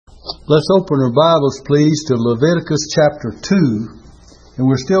Let's open our Bibles, please, to Leviticus chapter 2. And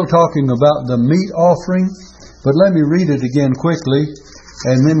we're still talking about the meat offering. But let me read it again quickly,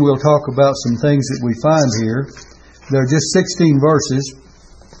 and then we'll talk about some things that we find here. There are just 16 verses,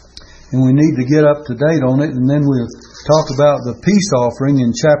 and we need to get up to date on it, and then we'll talk about the peace offering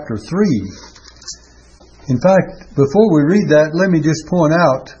in chapter 3. In fact, before we read that, let me just point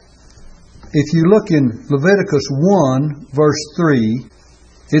out, if you look in Leviticus 1, verse 3,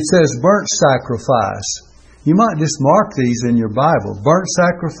 it says burnt sacrifice. You might just mark these in your Bible. Burnt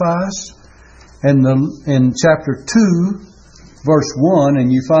sacrifice. And in chapter 2, verse 1, and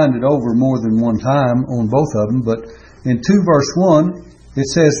you find it over more than one time on both of them, but in 2 verse 1, it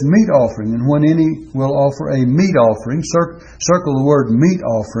says meat offering. And when any will offer a meat offering, circle the word meat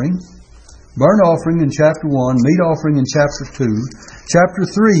offering. Burnt offering in chapter 1, meat offering in chapter 2. Chapter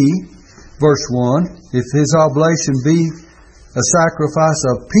 3, verse 1, if his oblation be a sacrifice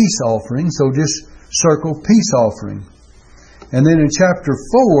of peace offering, so just circle peace offering. And then in chapter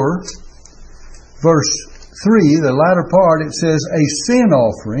 4, verse 3, the latter part, it says a sin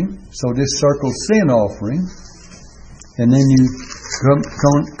offering, so just circle sin offering. And then you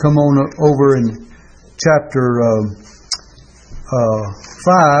come on over in chapter 5,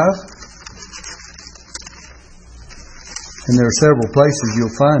 and there are several places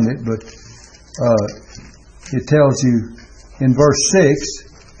you'll find it, but it tells you in verse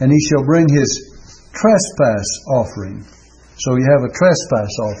 6, and he shall bring his trespass offering. So you have a trespass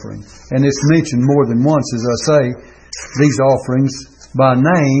offering. And it's mentioned more than once, as I say, these offerings by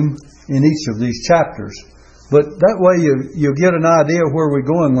name in each of these chapters. But that way you'll get an idea of where we're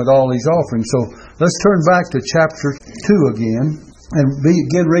going with all these offerings. So let's turn back to chapter 2 again and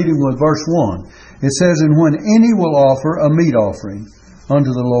begin reading with verse 1. It says, and when any will offer a meat offering unto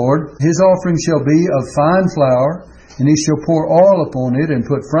the Lord, his offering shall be of fine flour, and he shall pour oil upon it, and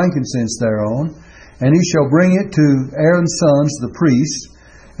put frankincense thereon. And he shall bring it to Aaron's sons, the priests,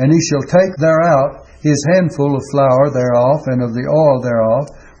 and he shall take thereout his handful of flour thereof, and of the oil thereof,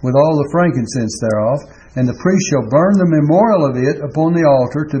 with all the frankincense thereof. And the priest shall burn the memorial of it upon the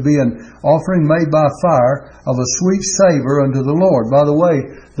altar, to be an offering made by fire of a sweet savor unto the Lord. By the way,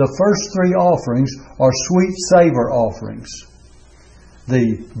 the first three offerings are sweet savor offerings.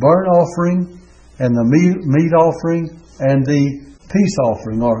 The burnt offering, and the meat offering, and the peace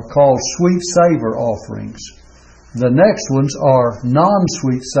offering are called sweet savor offerings. The next ones are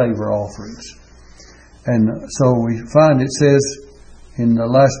non-sweet savor offerings. And so we find it says in the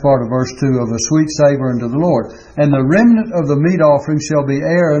last part of verse 2, of a sweet savor unto the Lord. And the remnant of the meat offering shall be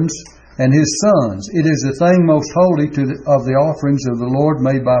Aaron's and his sons. It is the thing most holy of the offerings of the Lord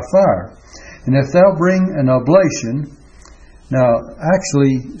made by fire. And if thou bring an oblation... Now,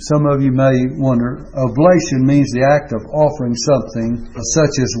 actually, some of you may wonder, oblation means the act of offering something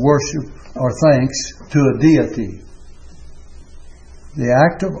such as worship or thanks to a deity. The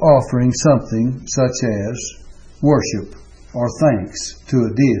act of offering something such as worship or thanks to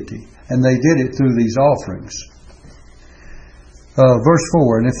a deity. And they did it through these offerings. Verse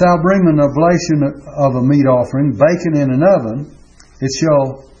 4, and if thou bring an oblation of a meat offering, baken in an oven, it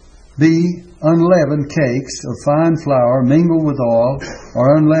shall be unleavened cakes of fine flour mingled with oil,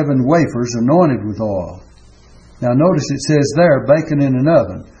 or unleavened wafers anointed with oil. Now notice it says there, baken in an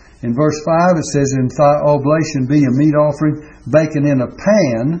oven. In verse 5 it says, if thy oblation be a meat offering, baken in a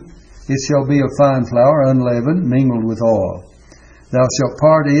pan, it shall be of fine flour, unleavened, mingled with oil. Thou shalt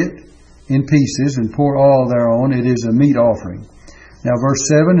part it in pieces, and pour oil thereon, it is a meat offering. Now verse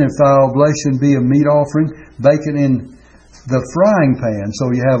 7, if thy oblation be a meat offering, baken in the frying pan. So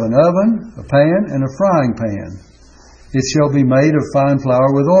you have an oven, a pan, and a frying pan. It shall be made of fine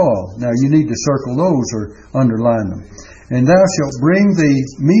flour with oil. Now you need to circle those or underline them. And thou shalt bring the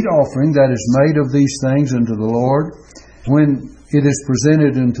meat offering that is made of these things unto the Lord. When it is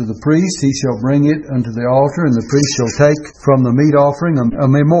presented unto the priest, he shall bring it unto the altar, and the priest shall take from the meat offering a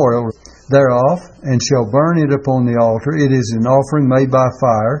memorial thereof, and shall burn it upon the altar. It is an offering made by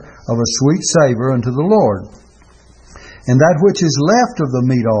fire of a sweet savor unto the Lord. And that which is left of the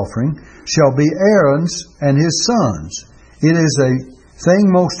meat offering shall be Aaron's and his sons. It is a thing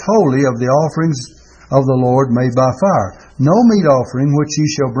most holy of the offerings of the Lord made by fire. No meat offering which ye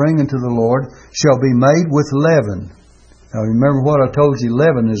shall bring unto the Lord shall be made with leaven. Now remember what I told you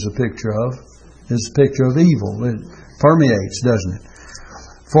leaven is a picture of. It's a picture of evil. It permeates, doesn't it?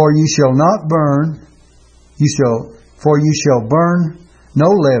 For ye shall not burn, for ye shall burn no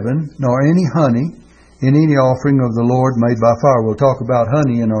leaven, nor any honey, in any offering of the Lord made by fire. We'll talk about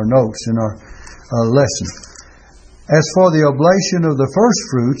honey in our notes in our lesson. As for the oblation of the first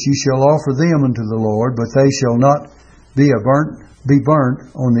fruits, ye shall offer them unto the Lord, but they shall not be burnt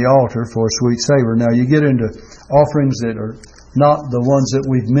on the altar for a sweet savor. Now you get into offerings that are not the ones that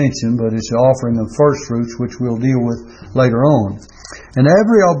we've mentioned, but it's an offering of first fruits, which we'll deal with later on. And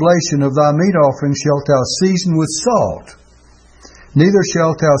every oblation of thy meat offering shalt thou season with salt. Neither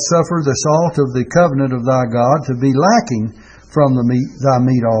shalt thou suffer the salt of the covenant of thy God to be lacking from thy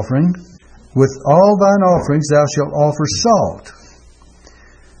meat offering. With all thine offerings thou shalt offer salt.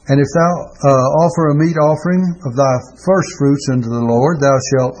 And if thou offer a meat offering of thy first fruits unto the Lord, thou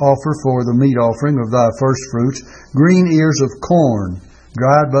shalt offer for the meat offering of thy first fruits green ears of corn,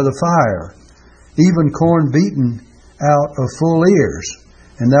 dried by the fire, even corn beaten out of full ears.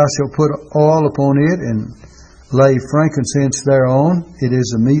 And thou shalt put oil upon it, and lay frankincense thereon. It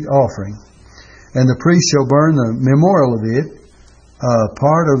is a meat offering. And the priest shall burn the memorial of it,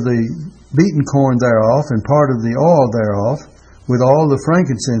 part of the beaten corn thereof, and part of the oil thereof, with all the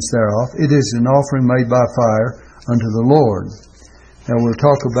frankincense thereof. It is an offering made by fire unto the Lord. Now we'll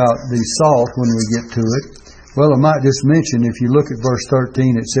talk about the salt when we get to it. Well, I might just mention, if you look at verse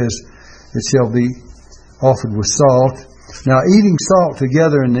 13, it says, it shall be offered with salt. Now, eating salt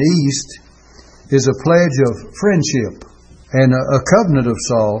together in the East is a pledge of friendship, and a covenant of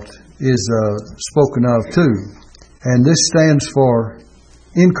salt is spoken of too. And this stands for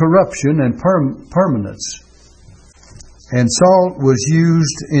incorruption and permanence. And salt was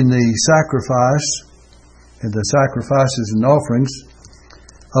used in the sacrifices and offerings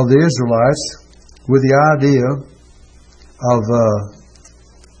of the Israelites with the idea of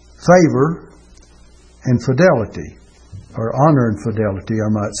favor and fidelity, or honor and fidelity,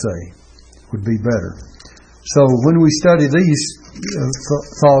 I might say, would be better. So when we study these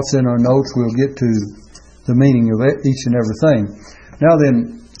thoughts in our notes, we'll get to the meaning of each and everything. Now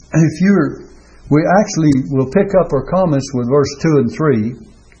then, we actually will pick up our comments with verse 2 and 3,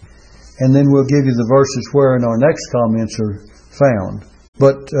 and then we'll give you the verses wherein our next comments are found.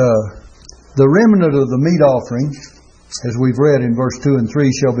 But the remnant of the meat offering, as we've read in verse 2 and 3,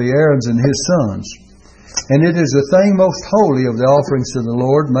 shall be Aaron's and his sons. And it is the thing most holy of the offerings to the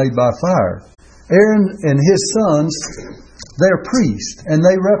Lord made by fire. Aaron and his sons, they're priests, and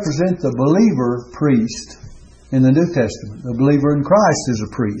they represent the believer priest in the New Testament. The believer in Christ is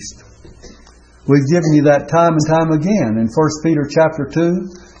a priest. We've given you that time and time again. In 1 Peter chapter 2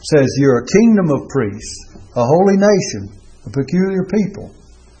 says, you're a kingdom of priests, a holy nation, a peculiar people.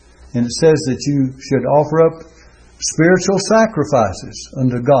 And it says that you should offer up spiritual sacrifices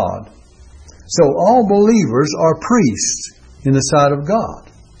unto God. So all believers are priests in the sight of God.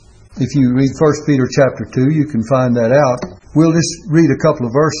 If you read 1 Peter chapter 2, you can find that out. We'll just read a couple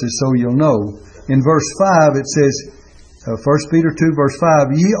of verses so you'll know. In verse 5 it says, 1 Peter 2 verse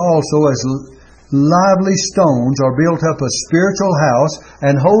 5, ye also as lively stones are built up a spiritual house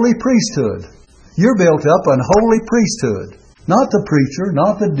and holy priesthood. You're built up an holy priesthood. Not the preacher,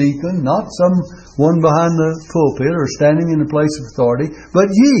 not the deacon, not someone behind the pulpit or standing in a place of authority, but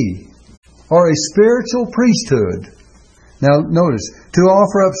ye are a spiritual priesthood. Now notice, to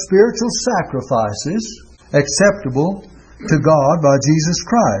offer up spiritual sacrifices acceptable to God by Jesus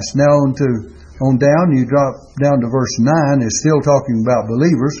Christ. Now on down, you drop down to verse 9, it's still talking about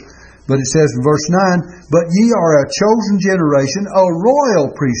believers, but it says in verse 9, but ye are a chosen generation, a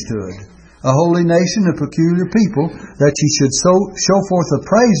royal priesthood, a holy nation, a peculiar people, that ye should show forth the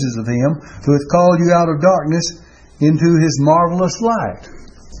praises of Him who hath called you out of darkness into His marvelous light.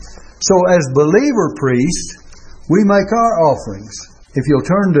 So as believer priests, we make our offerings. If you'll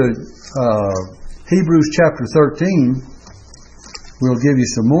turn to Hebrews chapter 13, we'll give you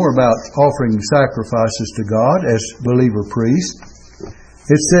some more about offering sacrifices to God as believer priests.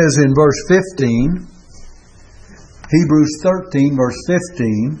 It says in verse 15, Hebrews 13 verse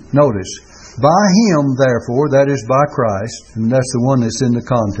 15, notice, by Him therefore, that is by Christ, and that's the one that's in the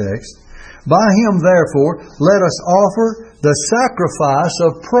context, by Him therefore let us offer the sacrifice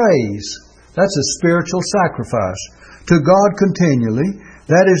of praise. That's a spiritual sacrifice. To God continually,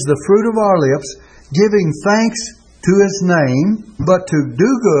 that is the fruit of our lips, giving thanks to His name, but to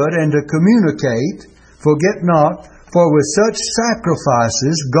do good and to communicate, forget not, for with such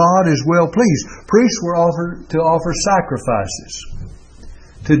sacrifices God is well pleased. Priests were offered to offer sacrifices,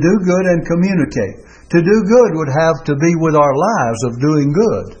 to do good and communicate. To do good would have to be with our lives of doing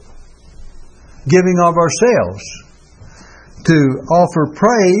good, giving of ourselves. To offer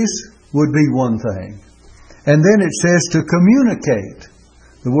praise would be one thing. And then it says to communicate.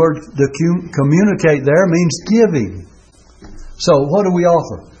 The word communicate there means giving. So what do we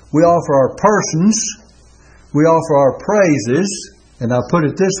offer? We offer our persons, we offer our praises, and I put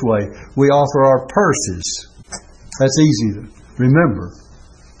it this way, we offer our purses. That's easy to remember.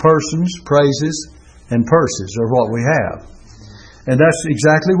 Persons, praises, and purses are what we have. And that's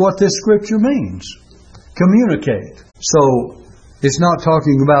exactly what this scripture means. Communicate. So, it's not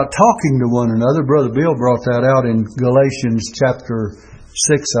talking about talking to one another. Brother Bill brought that out in Galatians chapter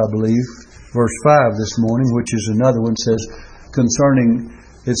 6, I believe, verse 5 this morning, which is another one, says,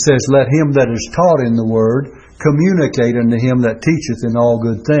 it says, let him that is taught in the word communicate unto him that teacheth in all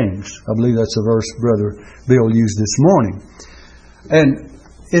good things. I believe that's a verse Brother Bill used this morning. And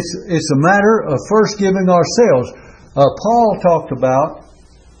it's a matter of first giving ourselves. Paul talked about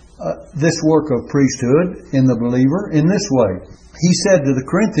this work of priesthood in the believer in this way. He said to the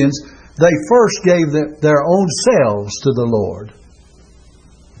Corinthians, they first gave their own selves to the Lord,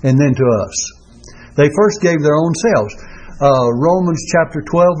 and then to us. They first gave their own selves. Romans chapter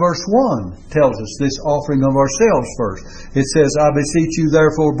 12 verse 1 tells us this offering of ourselves first. It says, I beseech you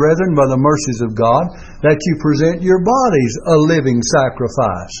therefore, brethren, by the mercies of God, that you present your bodies a living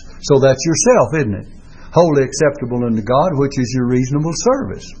sacrifice. So that's yourself, isn't it? Wholly acceptable unto God, which is your reasonable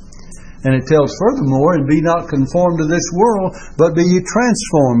service. And it tells furthermore, and be not conformed to this world, but be ye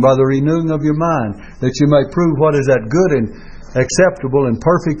transformed by the renewing of your mind, that you may prove what is that good and acceptable and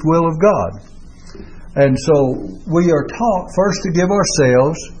perfect will of God. And so we are taught first to give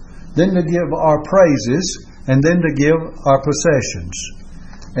ourselves, then to give our praises, and then to give our possessions.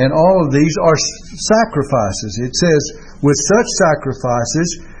 And all of these are sacrifices. It says, with such sacrifices,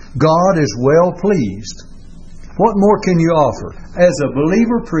 God is well pleased. What more can you offer? As a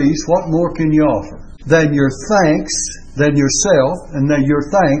believer priest, what more can you offer? Than your thanks, than yourself, and then your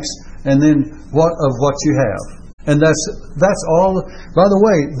thanks, and then what you have. And that's all. By the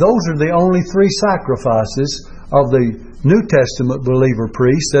way, those are the only three sacrifices of the New Testament believer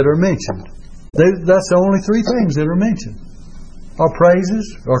priests that are mentioned. That's the only three things that are mentioned. Our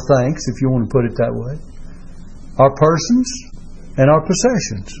praises, or thanks, if you want to put it that way. Our persons, and our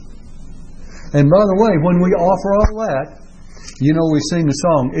possessions. And by the way, when we offer all that, you know we sing the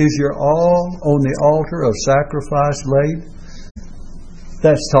song, is your all on the altar of sacrifice laid?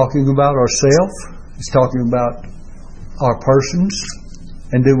 That's talking about ourselves. It's talking about our persons.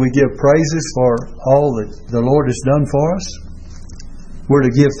 And do we give praises for all that the Lord has done for us? We're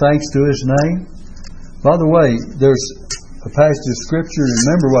to give thanks to His name. By the way, there's a passage of Scripture,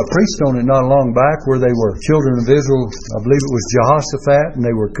 remember what preached on it not long back, where they were children of Israel, I believe it was Jehoshaphat, and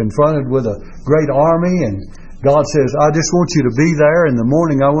they were confronted with a great army, and God says, I just want you to be there in the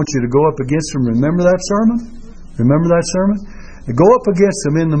morning, I want you to go up against them. Remember that sermon? Remember that sermon? Go up against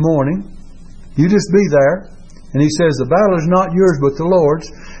them in the morning, you just be there, and He says, the battle is not yours but the Lord's,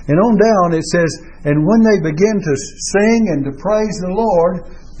 and on down it says, and when they began to sing and to praise the Lord,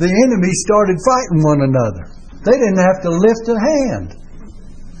 the enemy started fighting one another. They didn't have to lift a hand.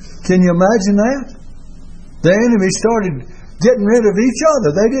 Can you imagine that? The enemy started getting rid of each other.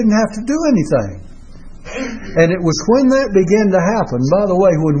 They didn't have to do anything. And it was when that began to happen, by the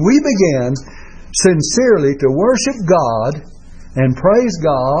way, when we began sincerely to worship God and praise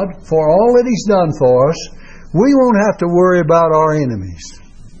God for all that He's done for us, we won't have to worry about our enemies.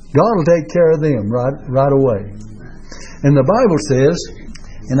 God will take care of them right away. And the Bible says,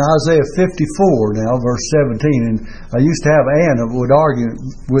 in Isaiah 54 now, verse 17, and I used to have Ann that would argue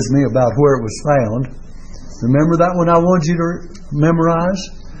with me about where it was found. Remember that one I wanted you to memorize?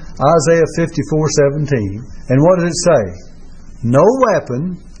 Isaiah 54:17. And what did it say? No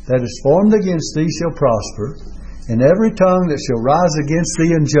weapon that is formed against thee shall prosper, and every tongue that shall rise against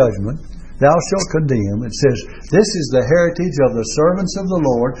thee in judgment thou shalt condemn. It says, this is the heritage of the servants of the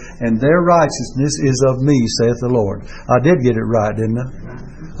Lord, and their righteousness is of me, saith the Lord. I did get it right, didn't I?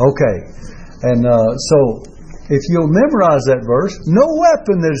 Okay. And so, if you'll memorize that verse, no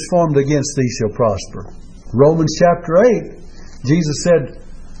weapon that is formed against thee shall prosper. Romans chapter 8, Jesus said,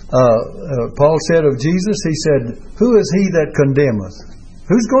 Paul said of Jesus, he said, who is he that condemneth?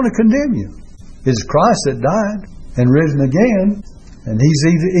 Who's going to condemn you? It's Christ that died and risen again. And He's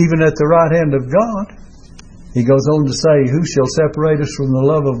even at the right hand of God. He goes on to say, who shall separate us from the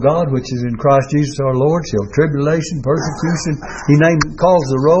love of God, which is in Christ Jesus our Lord? Shall tribulation, persecution? He calls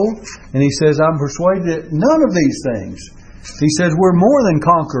the roll, and He says, I'm persuaded that none of these things. He says, we're more than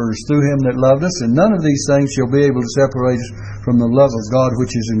conquerors through Him that loved us, and none of these things shall be able to separate us from the love of God,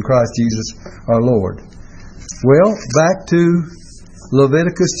 which is in Christ Jesus our Lord. Well, back to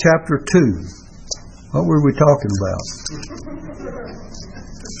Leviticus chapter 2. What were we talking about?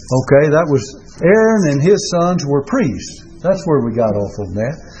 Okay, that was Aaron and his sons were priests. That's where we got off on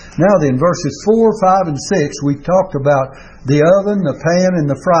that. Now then, verses 4, 5, and 6, we talked about the oven, the pan, and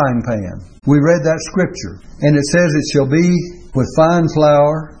the frying pan. We read that scripture. And it says it shall be with fine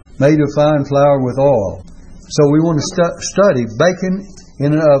flour, made of fine flour with oil. So we want to study baking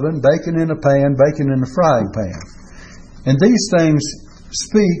in an oven, bacon in a pan, bacon in a frying pan. And these things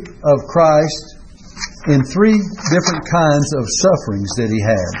speak of Christ in three different kinds of sufferings that He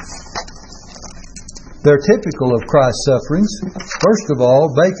had. They're typical of Christ's sufferings. First of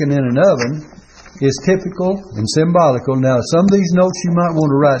all, bacon in an oven is typical and symbolical. Now, some of these notes you might want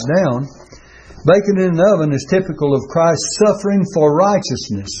to write down. Bacon in an oven is typical of Christ's suffering for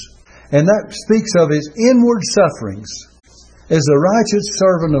righteousness. And that speaks of His inward sufferings. As a righteous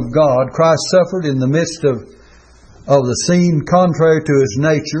servant of God, Christ suffered in the midst of the scene contrary to His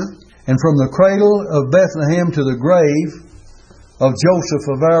nature. And from the cradle of Bethlehem to the grave of Joseph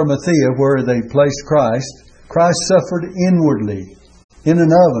of Arimathea, where they placed Christ, Christ suffered inwardly in an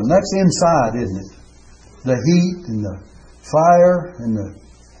oven. That's inside, isn't it? The heat and the fire and the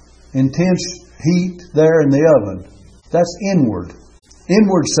intense heat there in the oven. That's inward.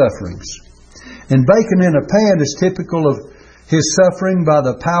 Inward sufferings. And bacon in a pan is typical of His suffering by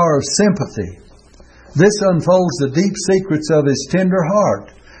the power of sympathy. This unfolds the deep secrets of His tender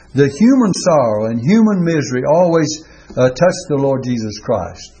heart. The human sorrow and human misery always touched the Lord Jesus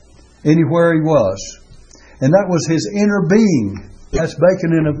Christ, anywhere He was. And that was His inner being. That's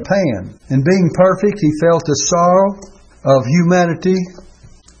bacon in a pan. And being perfect, He felt the sorrow of humanity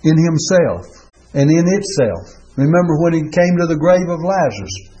in Himself and in itself. Remember when He came to the grave of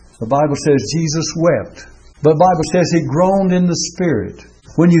Lazarus, the Bible says Jesus wept. But the Bible says He groaned in the Spirit.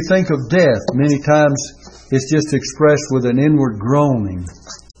 When you think of death, many times it's just expressed with an inward groaning,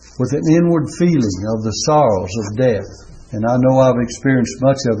 with an inward feeling of the sorrows of death. And I know I've experienced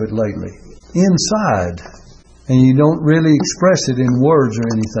much of it lately. Inside. And you don't really express it in words or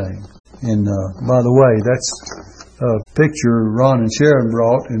anything. And by the way, that's a picture Ron and Sharon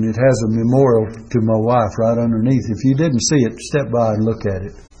brought, and it has a memorial to my wife right underneath. If you didn't see it, step by and look at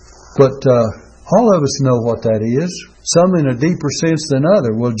it. But all of us know what that is, some in a deeper sense than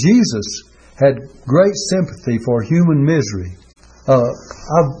other. Well, Jesus had great sympathy for human misery.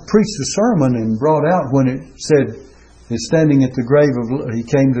 I've preached a sermon and brought out when it said, it's standing at the grave of, He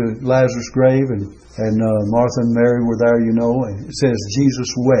came to Lazarus' grave, and Martha and Mary were there, you know, and it says Jesus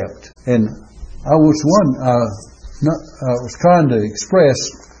wept. And I was trying to express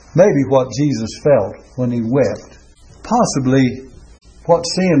maybe what Jesus felt when He wept. Possibly what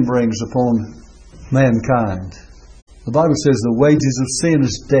sin brings upon mankind. The Bible says the wages of sin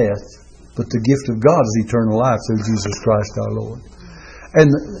is death, but the gift of God is eternal life through Jesus Christ our Lord.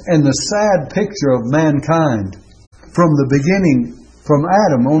 And the sad picture of mankind from the beginning, from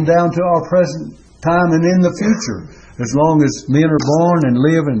Adam on down to our present time and in the future, as long as men are born and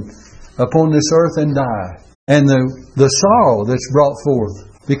live upon this earth and die. And the sorrow that's brought forth,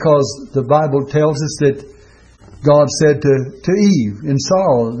 because the Bible tells us that God said to Eve, in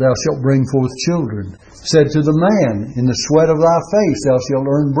sorrow thou shalt bring forth children. Said to the man, in the sweat of thy face thou shalt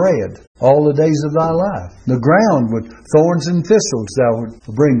earn bread all the days of thy life. The ground with thorns and thistles thou would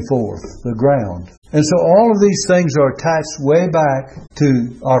bring forth, the ground. And so all of these things are attached way back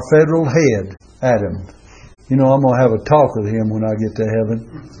to our federal head, Adam. You know, I'm going to have a talk with him when I get to heaven.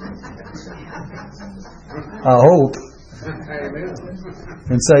 I hope.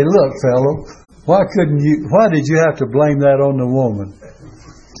 And say, look, fellow, why did you have to blame that on the woman?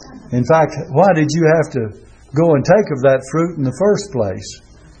 In fact, why did you have to go and take of that fruit in the first place?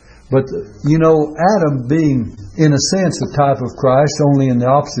 But, you know, Adam being, in a sense, a type of Christ, only in the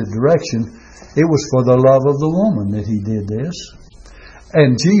opposite direction, it was for the love of the woman that He did this.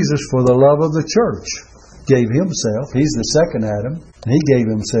 And Jesus, for the love of the church, gave Himself. He's the second Adam. And He gave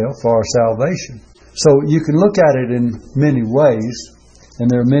Himself for our salvation. So you can look at it in many ways,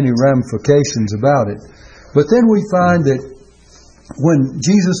 and there are many ramifications about it. But then we find that when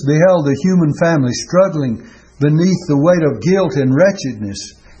Jesus beheld the human family struggling beneath the weight of guilt and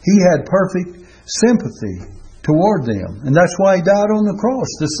wretchedness, He had perfect sympathy toward them. And that's why He died on the cross,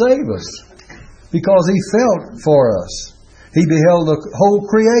 to save us. Because He felt for us. He beheld the whole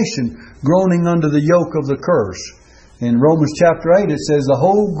creation groaning under the yoke of the curse. In Romans chapter 8 it says, the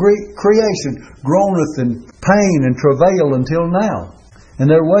whole creation groaneth in pain and travail until now.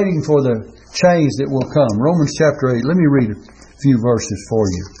 And they're waiting for the change that will come. Romans chapter 8, let me read a few verses for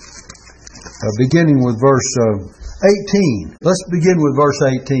you. Beginning with verse 18. Let's begin with verse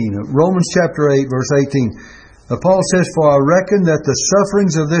 18. Romans chapter 8, verse 18. Paul says, for I reckon that the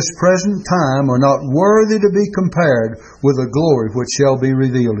sufferings of this present time are not worthy to be compared with the glory which shall be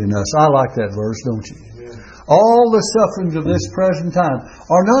revealed in us. I like that verse, don't you? All the sufferings of this present time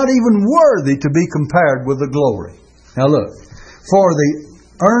are not even worthy to be compared with the glory. Now look, for the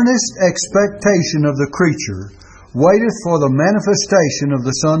earnest expectation of the creature waiteth for the manifestation of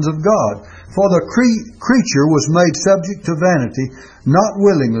the sons of God. For the creature was made subject to vanity, not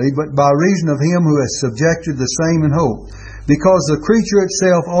willingly, but by reason of him who has subjected the same in hope. Because the creature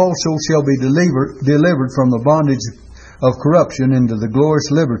itself also shall be delivered from the bondage of corruption into the glorious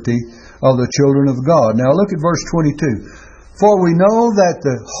liberty of the children of God. Now look at verse 22. For we know that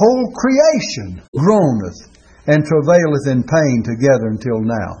the whole creation groaneth and travaileth in pain together until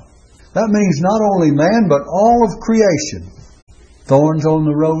now. That means not only man, but all of creation. Thorns on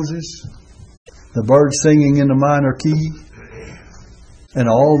the roses, the birds singing in the minor key, and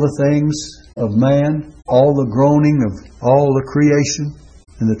all the things of man, all the groaning of all the creation,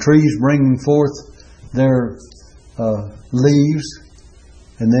 and the trees bringing forth their leaves,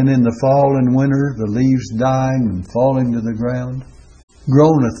 and then in the fall and winter, the leaves dying and falling to the ground.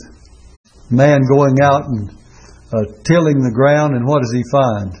 Groaneth. Man going out and tilling the ground, and what does he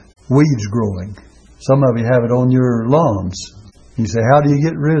find? Weeds growing. Some of you have it on your lawns. You say, how do you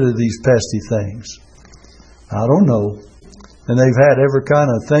get rid of these pesky things? I don't know. And they've had every kind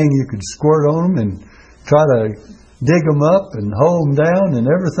of thing you could squirt on them and try to dig them up and hoe them down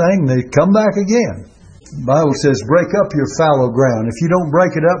and everything. They come back again. The Bible says, break up your fallow ground. If you don't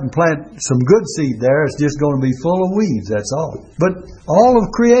break it up and plant some good seed there, it's just going to be full of weeds, that's all. But all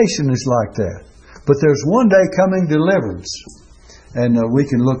of creation is like that. But there's one day coming deliverance. And we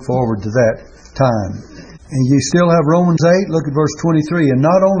can look forward to that time. And you still have Romans 8, look at verse 23. And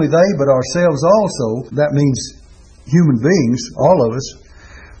not only they, but ourselves also, that means human beings, all of us,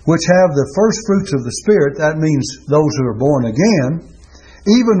 which have the first fruits of the Spirit, that means those who are born again,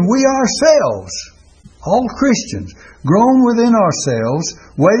 even we ourselves, all Christians, groan within ourselves,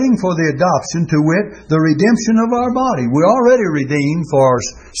 waiting for the adoption, to wit, the redemption of our body. We're already redeemed for our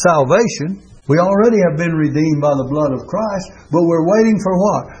salvation. We already have been redeemed by the blood of Christ, but we're waiting for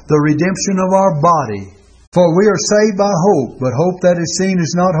what? The redemption of our body. For we are saved by hope, but hope that is seen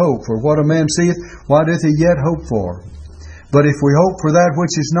is not hope. For what a man seeth, why doth he yet hope for? But if we hope for that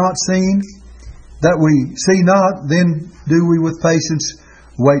which is not seen, that we see not, then do we with patience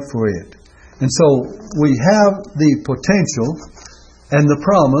wait for it. And so we have the potential and the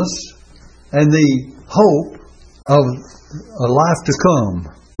promise and the hope of a life to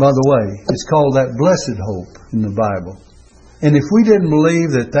come. By the way, it's called that blessed hope in the Bible. And if we didn't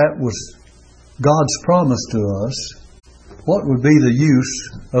believe that that was God's promise to us, what would be the use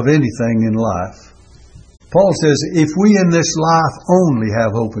of anything in life? Paul says, if we in this life only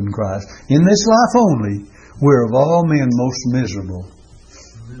have hope in Christ, in this life only, we're of all men most miserable.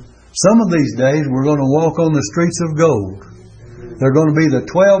 Some of these days we're going to walk on the streets of gold. They're going to be the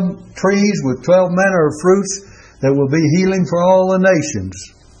 12 trees with 12 manner of fruits that will be healing for all the nations.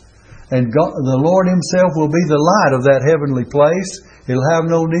 And God, the Lord Himself will be the light of that heavenly place. It'll have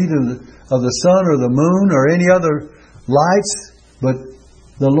no need of the sun or the moon or any other lights, but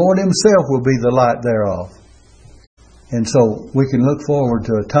the Lord Himself will be the light thereof. And so we can look forward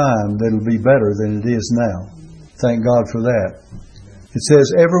to a time that will be better than it is now. Thank God for that. It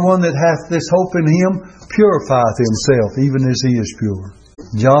says, everyone that hath this hope in Him purifieth himself, even as He is pure.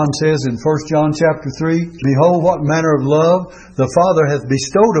 John says in 1 John chapter 3, behold, what manner of love the Father hath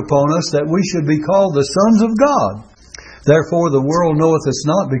bestowed upon us, that we should be called the sons of God. Therefore the world knoweth us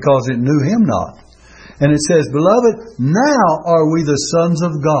not, because it knew Him not. And it says, beloved, now are we the sons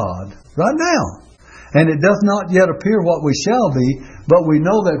of God. Right now. And it doth not yet appear what we shall be, but we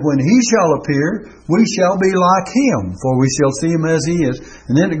know that when He shall appear, we shall be like Him, for we shall see Him as He is.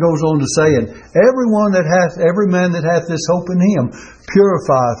 And then it goes on to say, and every man that hath this hope in Him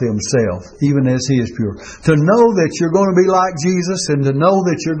purifieth himself, even as He is pure. To know that you're going to be like Jesus, and to know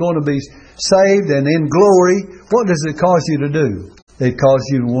that you're going to be saved and in glory, what does it cause you to do? It causes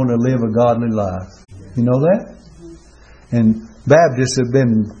you to want to live a godly life. You know that? And Baptists have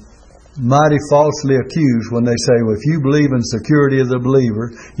been mighty falsely accused when they say, well, if you believe in security of the believer,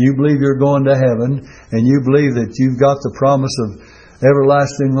 you believe you're going to heaven, and you believe that you've got the promise of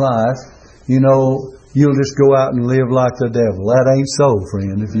everlasting life, you know, you'll just go out and live like the devil. That ain't so,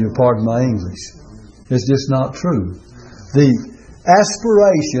 friend, if you'll pardon my English. It's just not true. The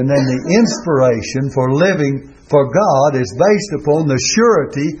aspiration and the inspiration for living for God is based upon the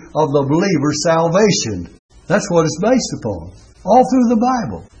surety of the believer's salvation. That's what it's based upon. All through the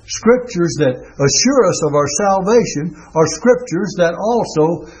Bible. Scriptures that assure us of our salvation are scriptures that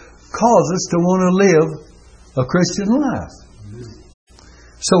also cause us to want to live a Christian life.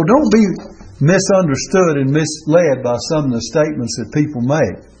 So don't be misunderstood and misled by some of the statements that people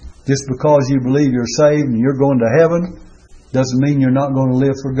make. Just because you believe you're saved and you're going to heaven doesn't mean you're not going to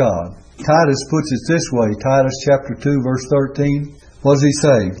live for God. Titus puts it this way, Titus chapter 2 verse 13. What does he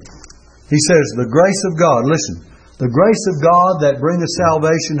say? He says, the grace of God, listen, The grace of God that bringeth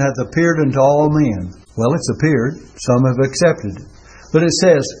salvation hath appeared unto all men. Well, it's appeared. Some have accepted it. But it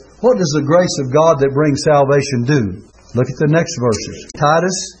says, what does the grace of God that brings salvation do? Look at the next verses.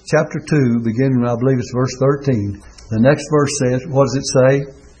 Titus chapter 2, beginning, I believe it's verse 13. The next verse says, what does it say?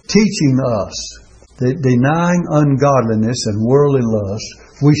 Teaching us that denying ungodliness and worldly lust,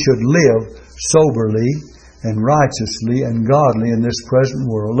 we should live soberly and righteously and godly in this present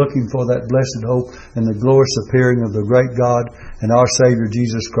world, looking for that blessed hope and the glorious appearing of the great God and our Savior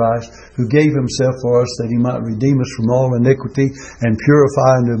Jesus Christ, who gave Himself for us that He might redeem us from all iniquity and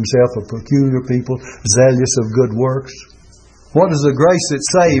purify unto Himself a peculiar people, zealous of good works. What does the grace that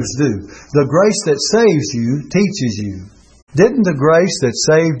saves do? The grace that saves you teaches you. Didn't the grace that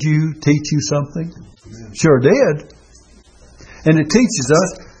saved you teach you something? Sure did. And it teaches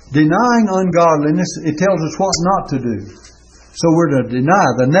us, denying ungodliness, it tells us what not to do. So we're to deny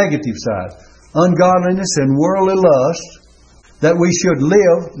the negative side. Ungodliness and worldly lust, that we should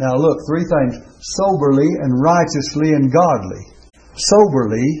live, now look, three things, soberly and righteously and godly.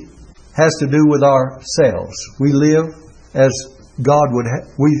 Soberly has to do with ourselves. We live as God would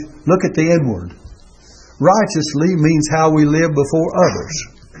have. We look at the inward. Righteously means how we live before others.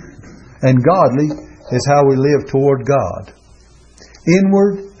 And godly is how we live toward God.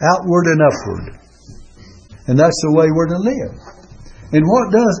 Inward, outward, and upward. And that's the way we're to live. And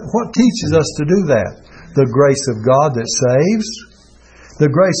what teaches us to do that? The grace of God that saves. The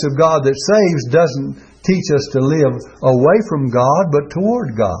grace of God that saves doesn't teach us to live away from God, but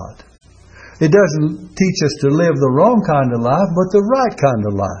toward God. It doesn't teach us to live the wrong kind of life, but the right kind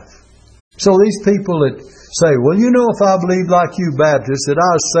of life. So these people that say, well, you know, if I believed like you Baptists, that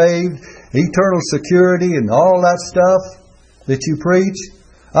I was saved, eternal security and all that stuff that you preach,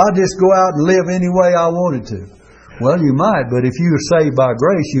 I'd just go out and live any way I wanted to. Well, you might, but if you were saved by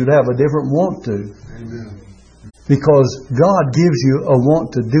grace, you'd have a different want to. Amen. Because God gives you a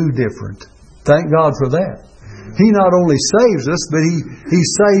want to do different. Thank God for that. He not only saves us, but He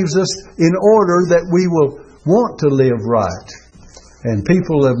saves us in order that we will want to live right. And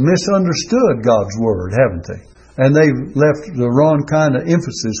people have misunderstood God's Word, haven't they? And they've left the wrong kind of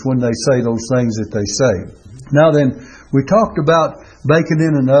emphasis when they say those things that they say. Now then, we talked about baking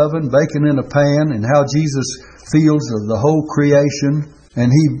in an oven, baking in a pan, and how Jesus feels of the whole creation. And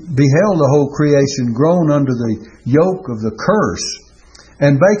He beheld the whole creation groan under the yoke of the curse.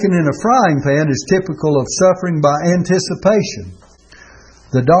 And baking in a frying pan is typical of suffering by anticipation.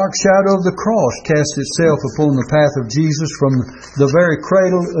 The dark shadow of the cross cast itself upon the path of Jesus from the very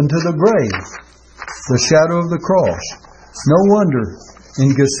cradle unto the grave. The shadow of the cross. No wonder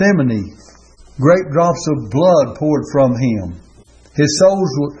in Gethsemane, great drops of blood poured from Him. His soul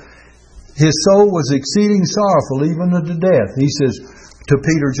was exceeding sorrowful, even unto death. He says to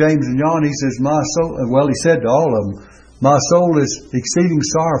Peter, James, and John, He says, my soul, well, He said to all of them, my soul is exceeding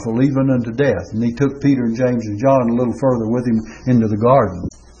sorrowful, even unto death. And He took Peter and James and John a little further with Him into the garden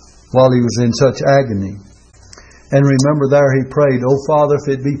while He was in such agony. And remember there He prayed, oh Father,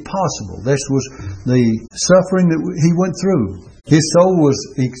 if it be possible. This was the suffering that He went through. His soul was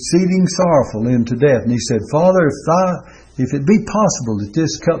exceeding sorrowful unto death. And He said, Father, if it be possible that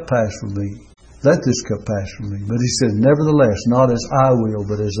this cup pass from me, let this cup pass from me. But He said, nevertheless, not as I will,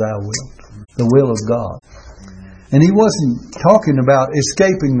 but as Thou wilt. The will of God. And He wasn't talking about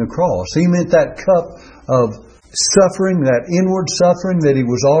escaping the cross. He meant that cup of suffering, that inward suffering that He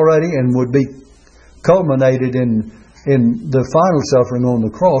was already and would be culminated in the final suffering on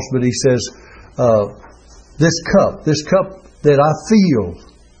the cross. But He says, this cup that I feel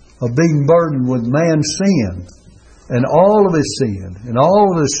of being burdened with man's sin and all of his sin and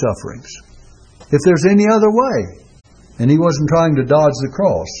all of his sufferings, if there's any other way. And He wasn't trying to dodge the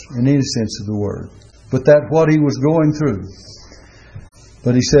cross in any sense of the word, but that what He was going through.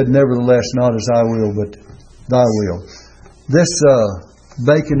 But He said, nevertheless, not as I will, but Thy will. This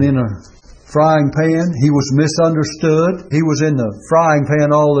baking in a frying pan, He was misunderstood. He was in the frying pan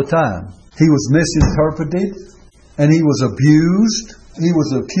all the time. He was misinterpreted, and He was abused. He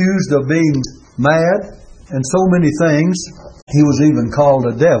was accused of being mad, and so many things. He was even called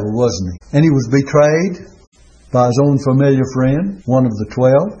a devil, wasn't He? And He was betrayed by His own familiar friend, one of the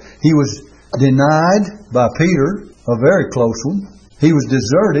 12. He was denied by Peter, a very close one. He was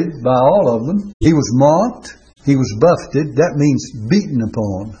deserted by all of them. He was mocked. He was buffeted. That means beaten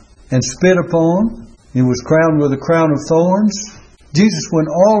upon. And spit upon. He was crowned with a crown of thorns. Jesus went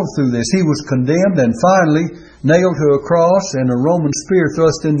all through this. He was condemned and finally nailed to a cross and a Roman spear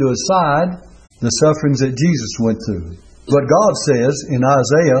thrust into His side. The sufferings that Jesus went through. But God says in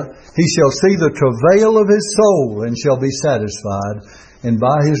Isaiah, He shall see the travail of His soul and shall be satisfied. And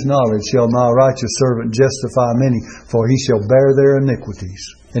by His knowledge shall my righteous servant justify many, for he shall bear their iniquities.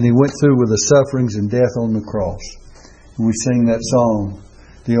 And He went through with the sufferings and death on the cross. And we sing that song,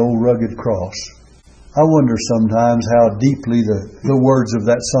 The Old Rugged Cross. I wonder sometimes how deeply the words of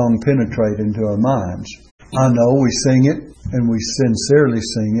that song penetrate into our minds. I know we sing it, and we sincerely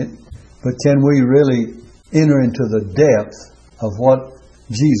sing it, but can we really enter into the depth of what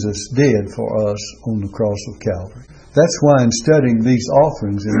Jesus did for us on the cross of Calvary? That's why in studying these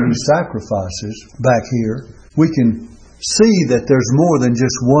offerings and these sacrifices back here, we can see that there's more than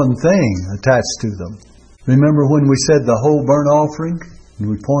just one thing attached to them. Remember when we said the whole burnt offering? And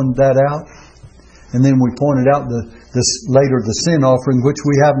we pointed that out? And then we pointed out later the sin offering, which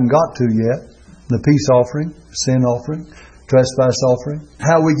we haven't got to yet. The peace offering, sin offering, trespass offering.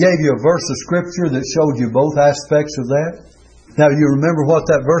 How we gave you a verse of Scripture that showed you both aspects of that. Now you remember what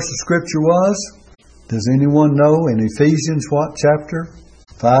that verse of Scripture was? Does anyone know in Ephesians what chapter?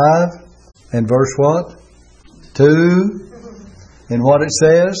 5 and verse what? 2. And what it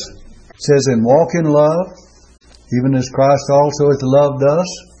says? It says, and walk in love, even as Christ also hath loved us,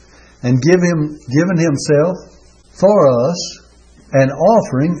 and given Himself for us, an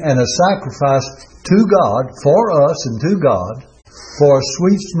offering and a sacrifice to God, for us and to God, for a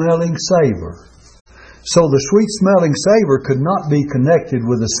sweet-smelling savor. So the sweet-smelling savor could not be connected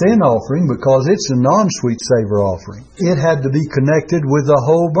with a sin offering because it's a non-sweet savor offering. It had to be connected with the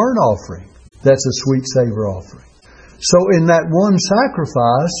whole burnt offering. That's a sweet savor offering. So in that one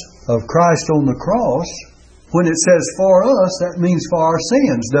sacrifice of Christ on the cross, when it says for us, that means for our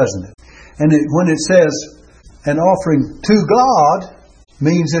sins, doesn't it? And when it says an offering to God,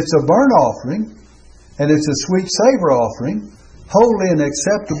 means it's a burnt offering, and it's a sweet savor offering, holy and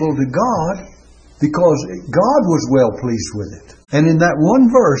acceptable to God, because God was well pleased with it. And in that one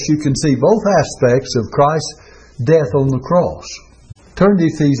verse, you can see both aspects of Christ's death on the cross. Turn to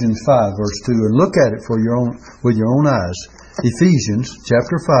Ephesians 5, verse 2, and look at it with your own eyes. Ephesians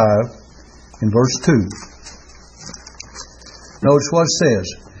chapter 5 and verse 2. Notice what it says.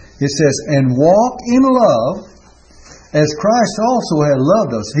 It says, and walk in love, as Christ also had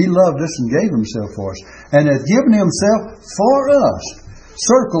loved us. He loved us and gave Himself for us, and hath given Himself for us.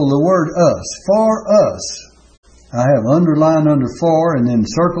 Circle the word us, for us. I have underlined under for, and then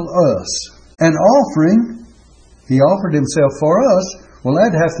circle us. An offering, He offered Himself for us. Well,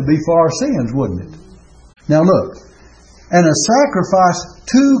 that'd have to be for our sins, wouldn't it? Now look, and a sacrifice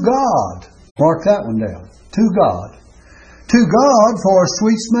to God. Mark that one down. To God. To God for a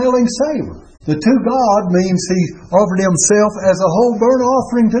sweet-smelling savor. The to God means He offered Himself as a whole burnt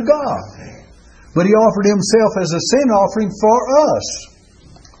offering to God. But He offered Himself as a sin offering for us.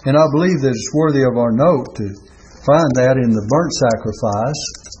 And I believe that it's worthy of our note to find that in the burnt sacrifice.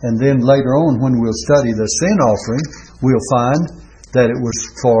 And then later on when we'll study the sin offering, we'll find that it was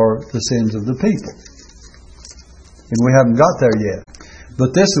for the sins of the people. And we haven't got there yet.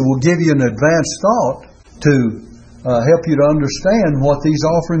 But this will give you an advanced thought to help you to understand what these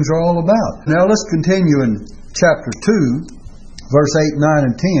offerings are all about. Now let's continue in chapter 2, verse 8, 9,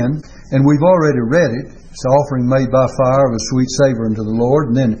 and 10. And we've already read it. It's an offering made by fire of a sweet savor unto the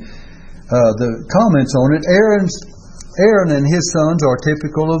Lord. And then the comments on it. Aaron and his sons are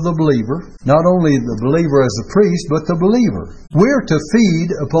typical of the believer. Not only the believer as a priest, but the believer. We're to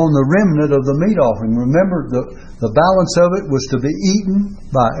feed upon the remnant of the meat offering. Remember, the balance of it was to be eaten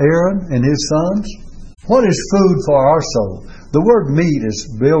by Aaron and his sons. What is food for our soul? The word meat, as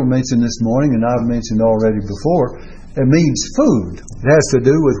Bill mentioned this morning, and I've mentioned already before, it means food. It has to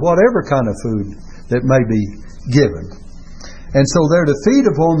do with whatever kind of food that may be given. And so they're to feed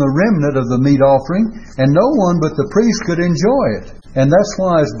upon the remnant of the meat offering, and no one but the priest could enjoy it. And that's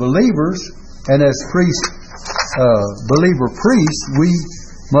why as believers, and as believer priests, we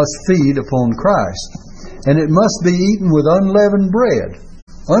must feed upon Christ. And it must be eaten with unleavened bread.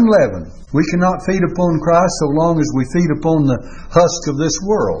 Unleavened. We cannot feed upon Christ so long as we feed upon the husk of this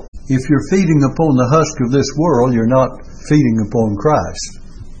world. If you're feeding upon the husk of this world, you're not feeding upon Christ.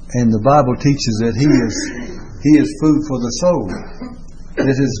 And the Bible teaches that He is food for the soul.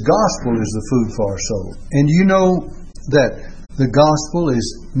 That His gospel is the food for our soul. And you know that the gospel is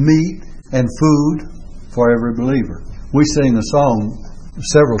meat and food for every believer. We sing a song,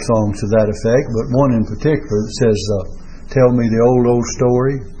 several songs to that effect, but one in particular that says, tell me the old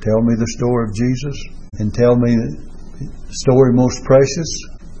story, tell me the story of Jesus, and tell me the story most precious.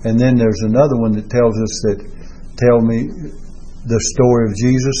 And then there's another one that tells us that, tell me the story of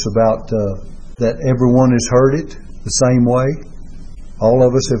Jesus about that everyone has heard it the same way. All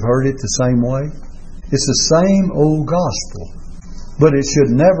of us have heard it the same way. It's the same old gospel, but it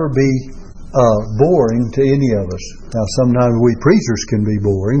should never be boring to any of us. Now, sometimes we preachers can be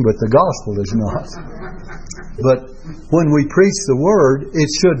boring, but the gospel is not. But when we preach the Word, it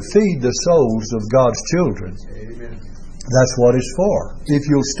should feed the souls of God's children. Amen. That's what it's for. If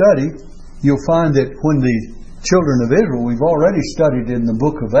you'll study, you'll find that when the children of Israel, we've already studied in the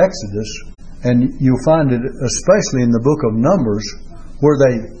book of Exodus, and you'll find it especially in the book of Numbers, where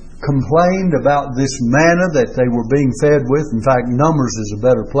they complained about this manna that they were being fed with. In fact, Numbers is a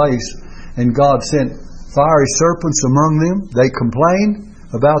better place. And God sent fiery serpents among them. They complained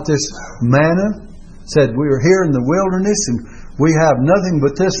about this manna. Said, we are here in the wilderness and we have nothing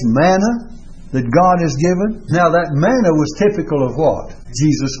but this manna that God has given. Now that manna was typical of what?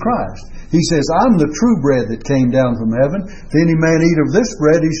 Jesus Christ. He says, I'm the true bread that came down from heaven. If any man eat of this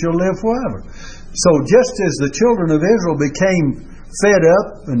bread, he shall live forever. So just as the children of Israel became fed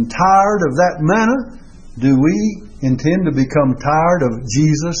up and tired of that manna, do we intend to become tired of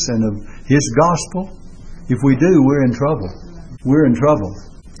Jesus and of His gospel? If we do, we're in trouble. We're in trouble.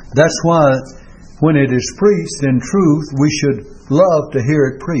 That's why when it is preached in truth, we should love to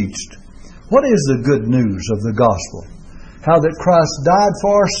hear it preached. What is the good news of the gospel? How that Christ died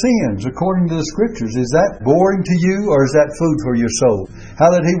for our sins according to the Scriptures. Is that boring to you, or is that food for your soul?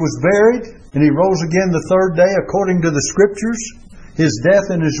 How that He was buried and He rose again the third day according to the Scriptures. His death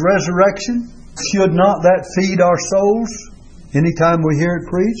and His resurrection. Should not that feed our souls anytime we hear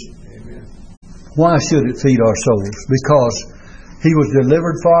it preached? Amen. Why should it feed our souls? Because He was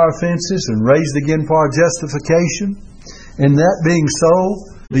delivered for our offenses and raised again for our justification. And that being so,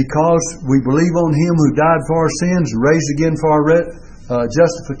 because we believe on Him who died for our sins, raised again for our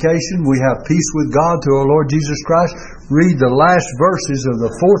justification, we have peace with God through our Lord Jesus Christ. Read the last verses of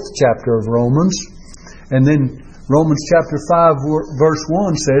the 4th chapter of Romans. And then Romans chapter 5 verse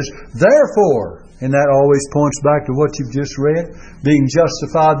 1 says, therefore, and that always points back to what you've just read, being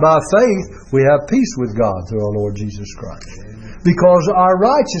justified by faith, we have peace with God through our Lord Jesus Christ. Because our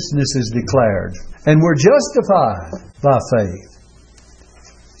righteousness is declared, and we're justified by faith.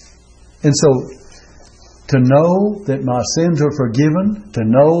 And so, to know that my sins are forgiven, to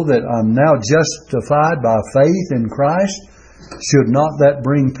know that I'm now justified by faith in Christ, should not that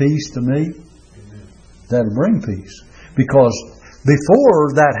bring peace to me? That'll bring peace. Because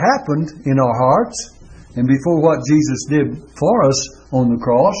before that happened in our hearts, and before what Jesus did for us on the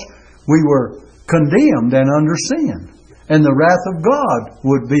cross, we were condemned and under sin. And the wrath of God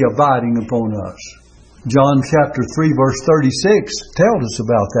would be abiding upon us. John chapter 3 verse 36 tells us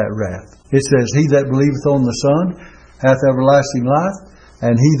about that wrath. It says, he that believeth on the Son hath everlasting life,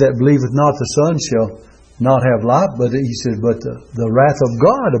 and he that believeth not the Son shall not have life. But he says, but the wrath of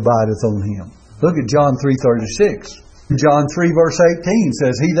God abideth on him. Look at John 3:36. John 3 verse 18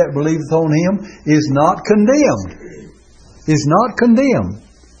 says, he that believeth on Him is not condemned. Is not condemned.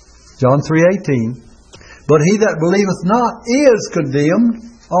 John 3:18. But he that believeth not is condemned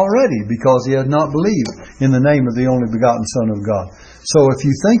already, because he has not believed in the name of the only begotten Son of God. So if you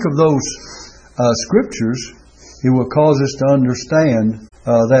think of those Scriptures, it will cause us to understand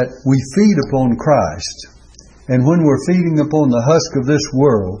that we feed upon Christ. And when we're feeding upon the husk of this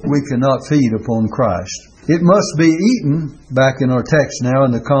world, we cannot feed upon Christ. It must be eaten, back in our text now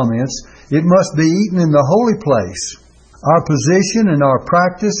in the comments, it must be eaten in the holy place. Our position and our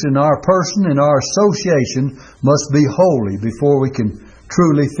practice and our person and our association must be holy before we can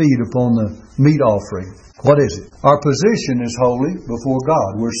truly feed upon the meat offering. What is it? Our position is holy before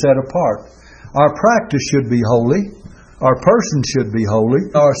God. We're set apart. Our practice should be holy. Our person should be holy.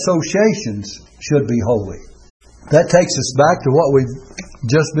 Our associations should be holy. That takes us back to what we've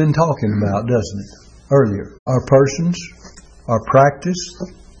just been talking about, doesn't it? Earlier. Our persons, our practice,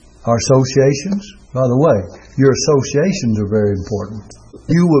 our associations. By the way, your associations are very important.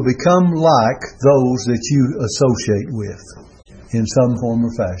 You will become like those that you associate with in some form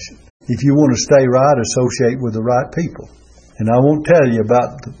or fashion. If you want to stay right, associate with the right people. And I won't tell you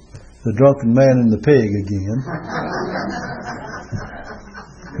about the drunken man and the pig again.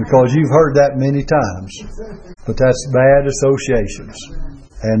 Because you've heard that many times. But that's bad associations.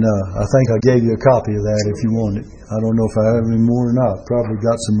 And I think I gave you a copy of that if you want it. I don't know if I have any more or not. Probably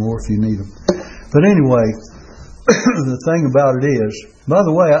got some more if you need them. But anyway, the thing about it is, by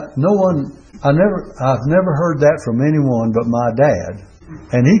the way, I've never heard that from anyone but my dad.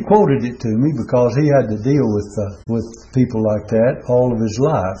 And he quoted it to me because he had to deal with people like that all of his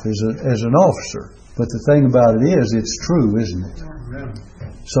life as an officer. But the thing about it is, it's true, isn't it?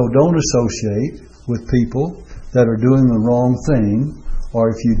 So don't associate with people that are doing the wrong thing, or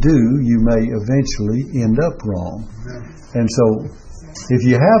if you do, you may eventually end up wrong. And so, if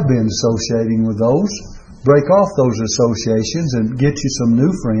you have been associating with those, break off those associations and get you some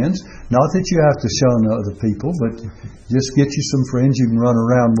new friends. Not that you have to shun other people, but just get you some friends you can run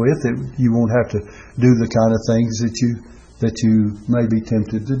around with that you won't have to do the kind of things that you may be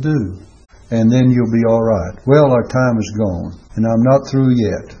tempted to do. And then you'll be all right. Well, our time is gone, and I'm not through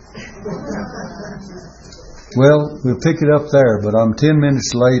yet. Well, we'll pick it up there, but I'm 10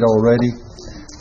 minutes late already.